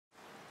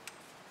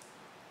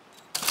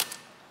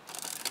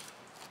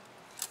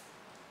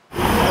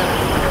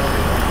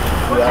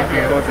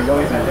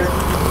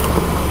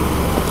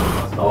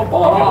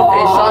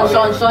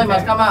Sean,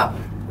 must come up.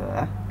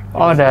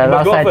 All the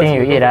last side thing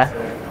you eat,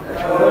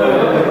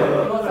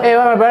 Hey,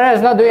 my brother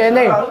is not doing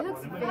anything.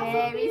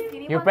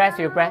 You press.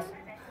 No, you're fine.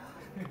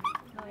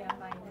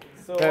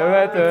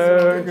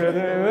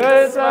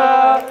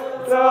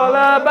 It's all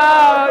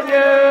about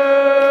you.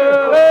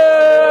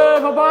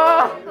 Papa.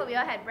 Hope you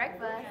all had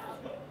breakfast.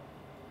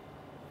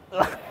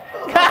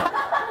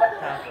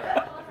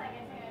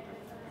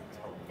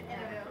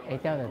 Hey,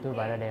 tell the two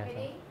brother there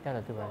also. Tell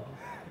the two brother.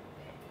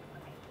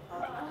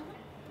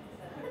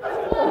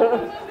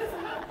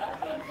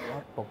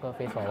 Poker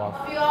face for a while.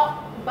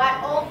 But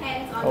all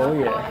hands on the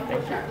floor and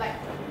push up like.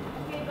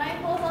 Okay,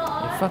 blindfolds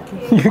on.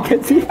 Fucking, you can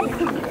see.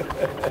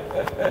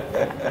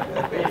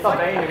 Stop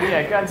banging me,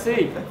 I can't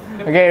see.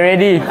 Okay,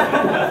 ready.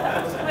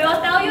 We will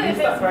tell you if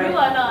it's true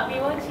or not. We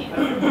won't cheat.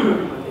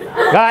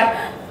 Got.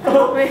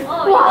 Oh,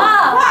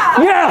 wow!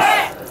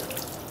 Yes!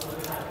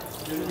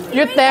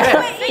 You tap.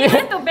 You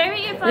have to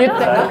bury it You further.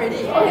 tap.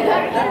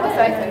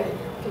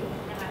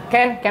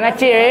 Can I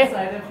cheat, eh?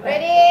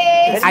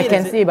 Ready? I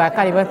can see, but I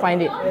can't even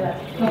find it.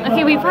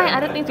 Okay, we find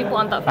other things we put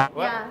on top.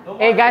 Yeah.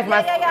 Hey guys,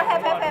 must.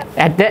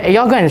 Have.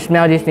 You're going to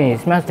smell this thing.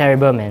 It smells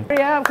terrible, man.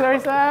 Hurry up,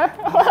 Clarissa.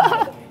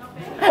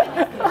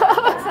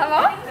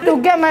 To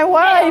get my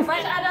wife. Each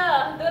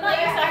other. Do not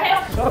use your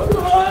hands.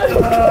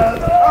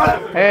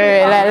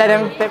 Hey, let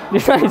them tap.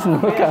 This one is no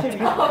car.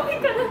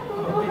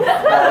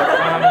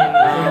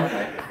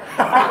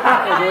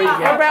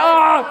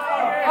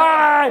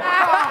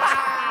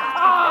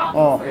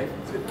 Oh.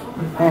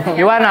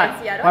 You want not?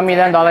 $1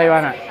 million, you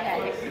want not?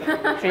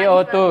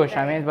 302,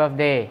 Charmaine's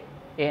birthday.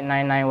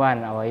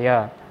 8991, our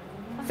year.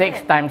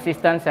 6 times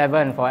system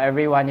 7 for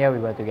every 1 year we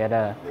were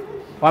together.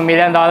 $1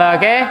 million,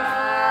 okay?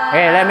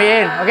 Okay, let me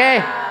in,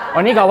 okay?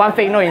 Only got one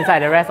fake note inside,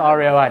 the rest all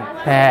real one.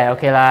 Hey,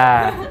 okay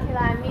lah.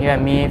 You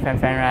and me, fan,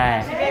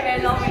 right?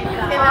 Very long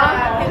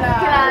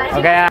already.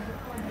 Okay.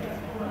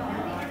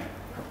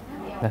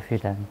 Love you,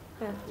 Dan.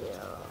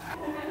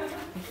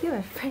 You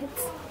are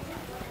friends.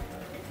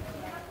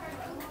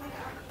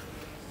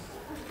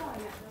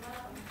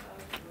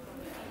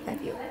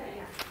 Love you.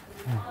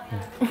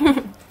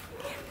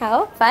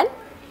 How? Fun?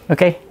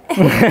 Okay.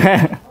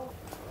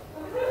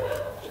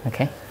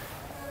 Okay.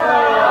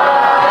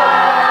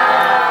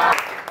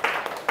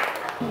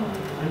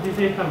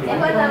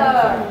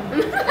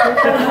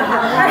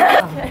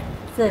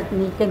 是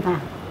你跟他。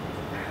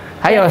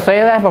还有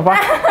谁呢，宝宝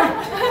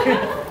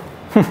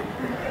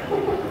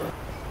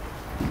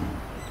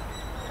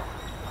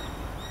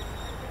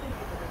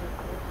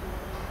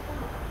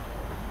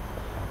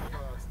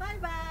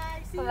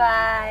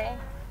？Bye.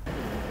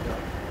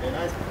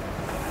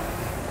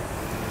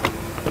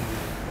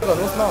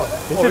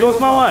 They say don't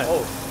smile what?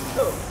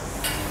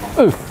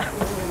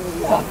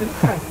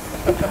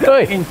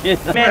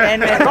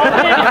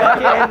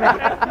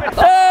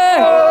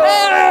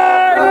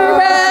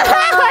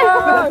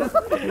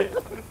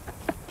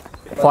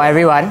 For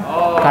everyone,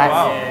 but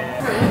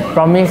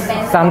promise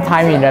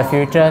sometime in the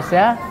future,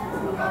 yeah?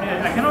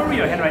 I cannot read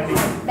your handwriting.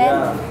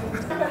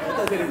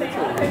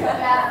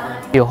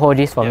 You hold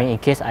this for me in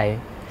case I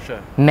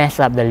mess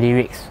up the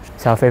lyrics.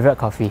 It's our favorite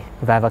coffee.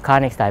 If I have a car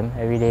next time,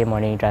 every day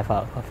morning drive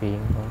out coffee.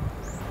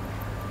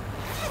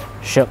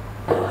 Shook.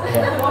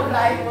 Yeah.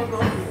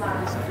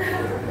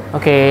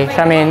 Okay,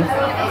 Charmaine.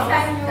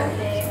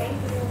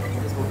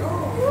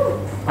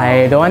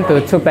 I don't want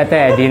to 出 pattern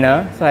at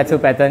dinner, so I 出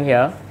pattern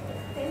here.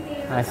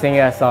 I sing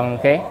you a song,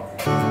 okay?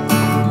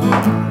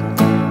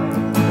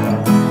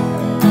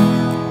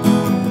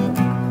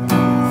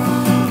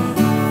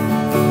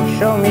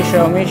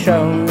 Show me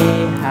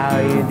how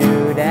you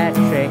do that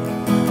trick.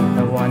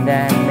 The one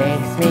that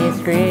makes me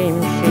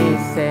scream, she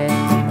said.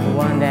 The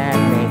one that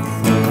makes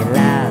me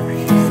laugh,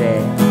 she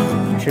said.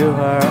 Threw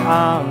her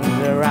arms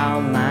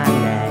around my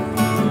neck.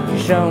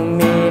 Show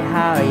me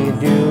how you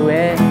do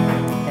it.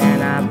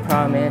 And I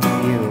promise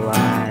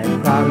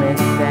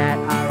that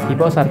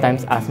people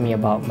sometimes ask me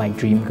about my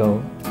dream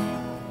girl.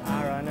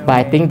 But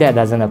I think that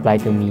doesn't apply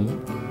to me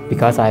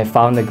because I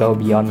found a girl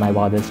beyond my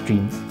wildest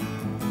dreams.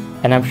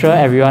 And I'm sure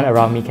everyone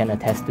around me can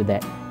attest to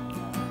that.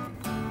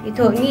 You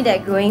told me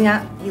that growing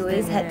up, you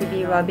always had to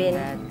be Robin,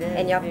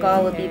 and your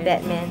girl would be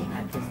Batman.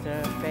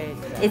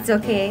 It's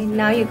okay,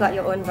 now you got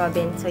your own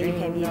Robin, so you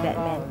can be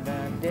Batman.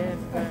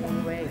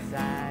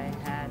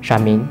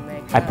 Charmaine,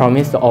 I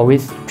promise to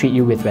always treat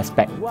you with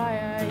respect,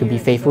 to be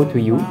faithful to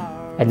you,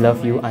 and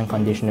love you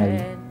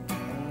unconditionally.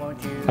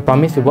 I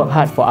promise to work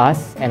hard for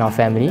us and our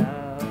family,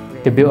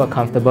 to build a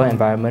comfortable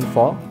environment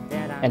for,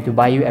 and to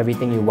buy you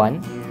everything you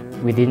want,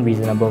 within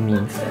reasonable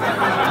means.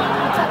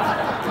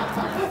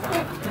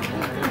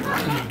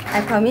 I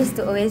promise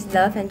to always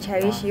love and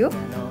cherish you,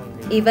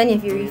 even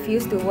if you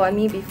refuse to warn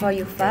me before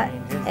you fart,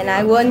 and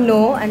I won't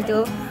know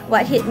until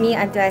what hit me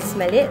until I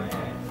smell it.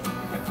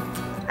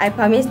 I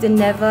promise to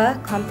never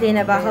complain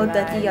about how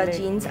dirty your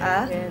jeans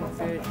are,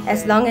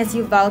 as long as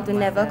you vow to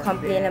never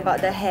complain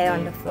about the hair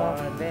on the floor.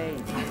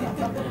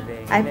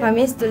 I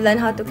promise to learn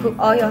how to cook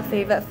all your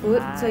favorite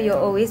food so you'll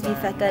always be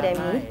fatter than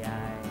me.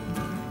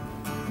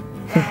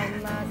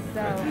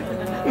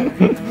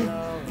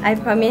 I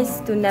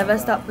promise to never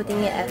stop putting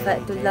in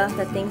effort to love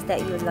the things that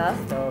you love,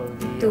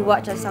 to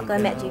watch a soccer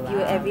match with you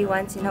every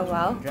once in a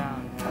while,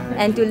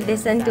 and to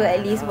listen to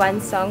at least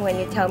one song when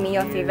you tell me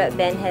your favorite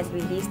band has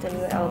released a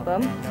new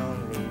album.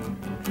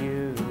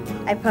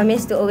 I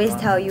promise to always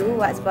tell you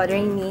what's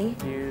bothering me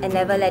and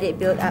never let it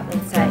build up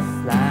inside.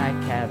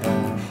 Like heaven.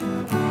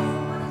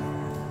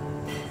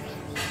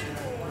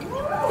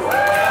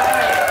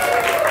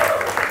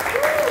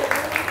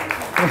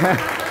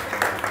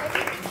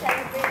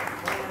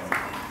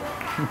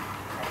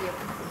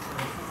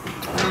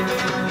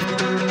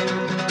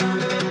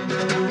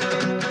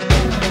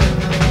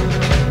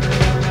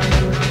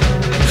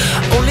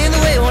 Only in the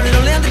way you want it,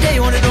 only on the day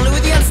you want it, only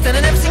with the understand,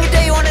 and every single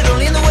day you want it,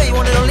 only in the way you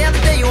want it, only on the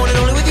day you want it,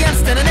 only with the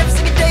understand, and every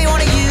single day you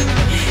want it, you.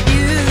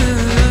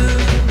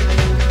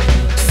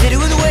 City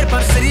with the weight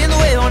upon a city in the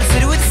way, want a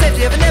city with the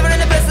safety of a never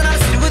end blessing on a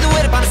city with the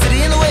weight upon a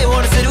city in the way,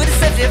 want a city with the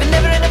safety of a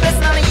never end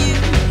blessing on a you.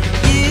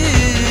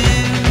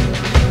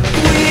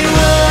 We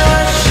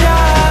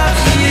worship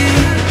you,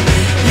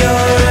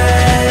 your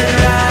red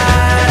right.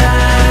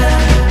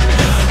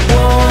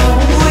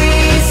 Won't we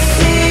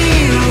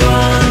see you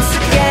once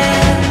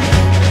again?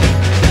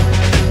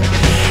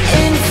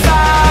 In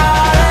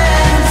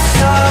fallen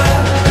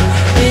soil,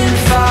 in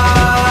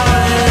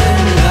fallen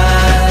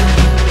light,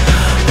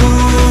 who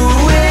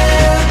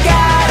will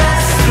guide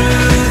us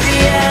through the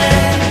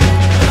end?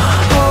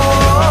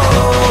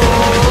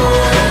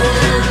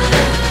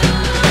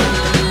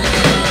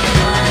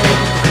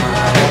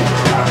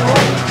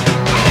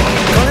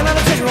 Calling on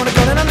the church, we wanna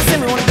call it on the sin,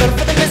 we wanna call it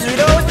for the misery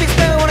to always be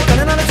explained. We wanna call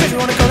it on the church, we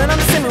wanna call it on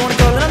the sin, we wanna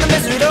call it on the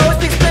misery to always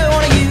be explained. We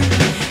wanna you.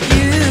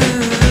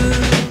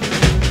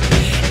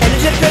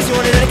 Energetic praise, you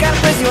want it any kind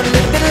of praise, you want a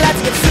little bit of light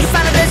to get us through the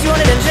final days. You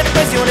want it energetic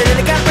praise, you want it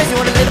any kind of praise, you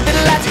want a little bit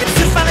of light to get us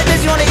through the final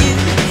days. You want it you.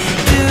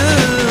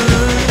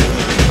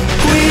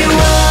 We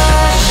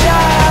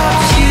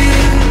worship you,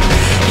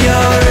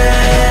 your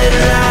red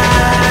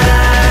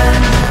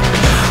light.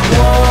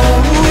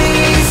 Won't we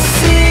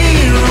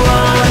see you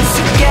once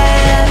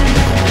again?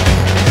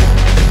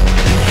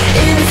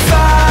 In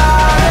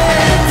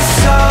fallen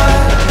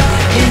soil,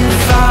 in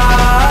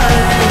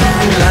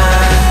fallen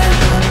light,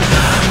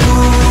 who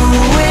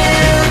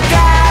will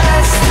guide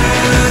us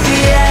through the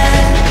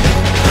end?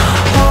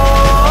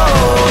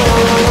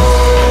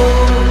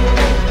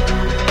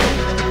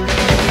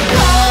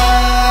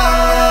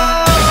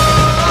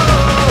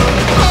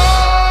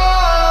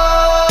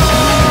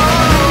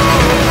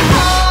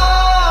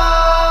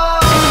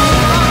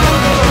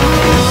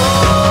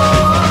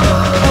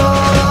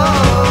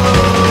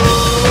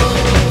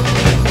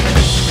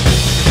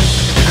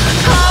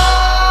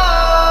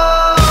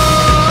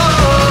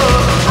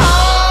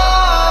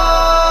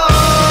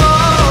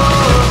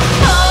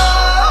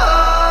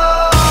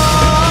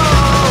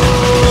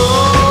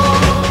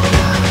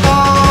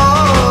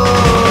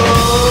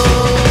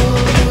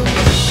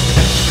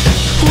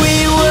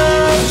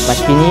 My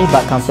skinny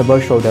but comfortable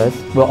shoulders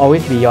will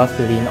always be yours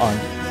to lean on.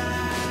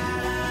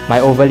 My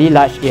overly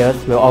large ears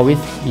will always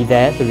be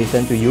there to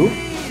listen to you.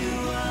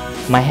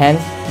 My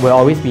hands will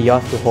always be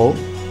yours to hold.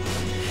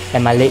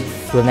 And my legs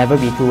will never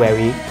be too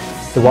weary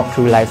to walk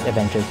through life's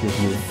adventures with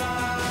you.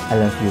 I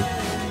love you.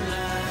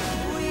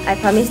 I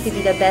promise to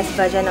be the best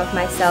version of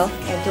myself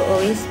and to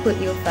always put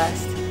you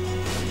first.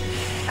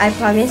 I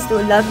promise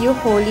to love you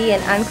wholly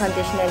and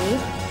unconditionally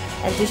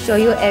and to show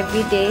you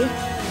every day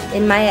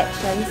in my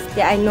actions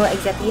that I know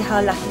exactly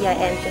how lucky I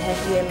am to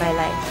have you in my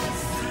life.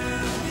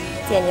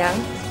 Jian,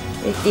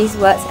 with these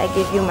words I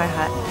give you my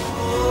heart.